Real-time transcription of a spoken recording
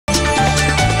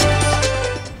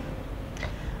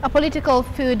A political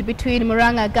feud between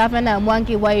Murang'a Governor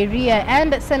Mwangi Wa Iria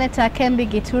and Senator Kembi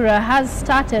Gitura has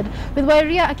started, with Wa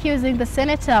Iria accusing the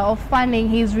senator of funding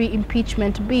his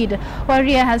re-impeachment bid. Wa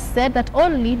Iria has said that all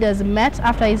leaders met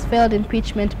after his failed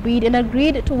impeachment bid and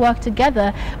agreed to work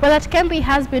together, but that Kembi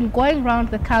has been going round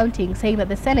the counting, saying that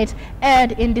the Senate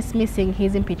erred in dismissing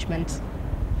his impeachment.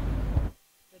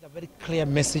 A very clear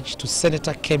message to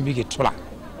Senator Kembi Gitura,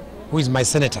 who is my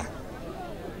senator,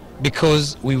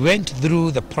 because we went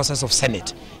through the process of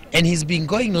Senate, and he's been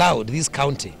going loud this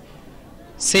county,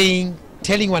 telling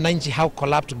Wananchi how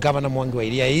corrupt Governor Mwangi Wa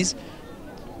Iria is,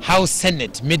 how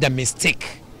Senate made a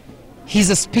mistake. He's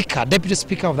a speaker, deputy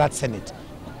speaker of that Senate,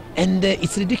 and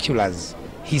it's ridiculous.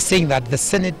 He's saying that the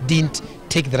Senate didn't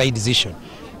take the right decision.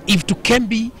 If to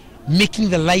Kembi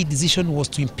making the right decision was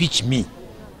to impeach me,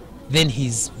 then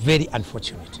he's very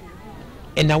unfortunate.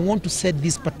 And I want to send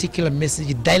this particular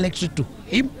message directly to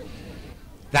him,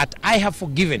 that I have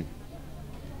forgiven.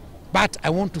 But I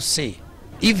want to say,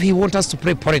 if he wants us to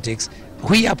play politics,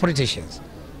 we are politicians.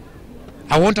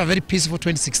 I want a very peaceful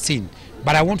 2016,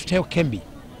 but I want to tell Kembi,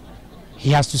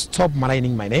 he has to stop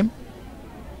maligning my name.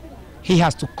 He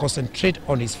has to concentrate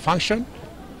on his function.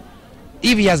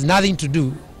 If he has nothing to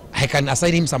do, I can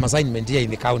assign him some assignment here in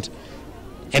the county.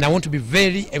 And I want to be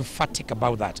very emphatic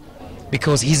about that,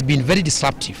 because he's been very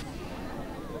disruptive.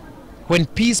 When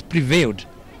peace prevailed,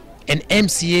 and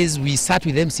MCAs, we sat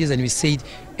with MCAs and we said,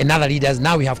 and other leaders,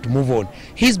 now we have to move on.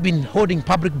 He's been holding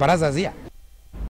public barazas here.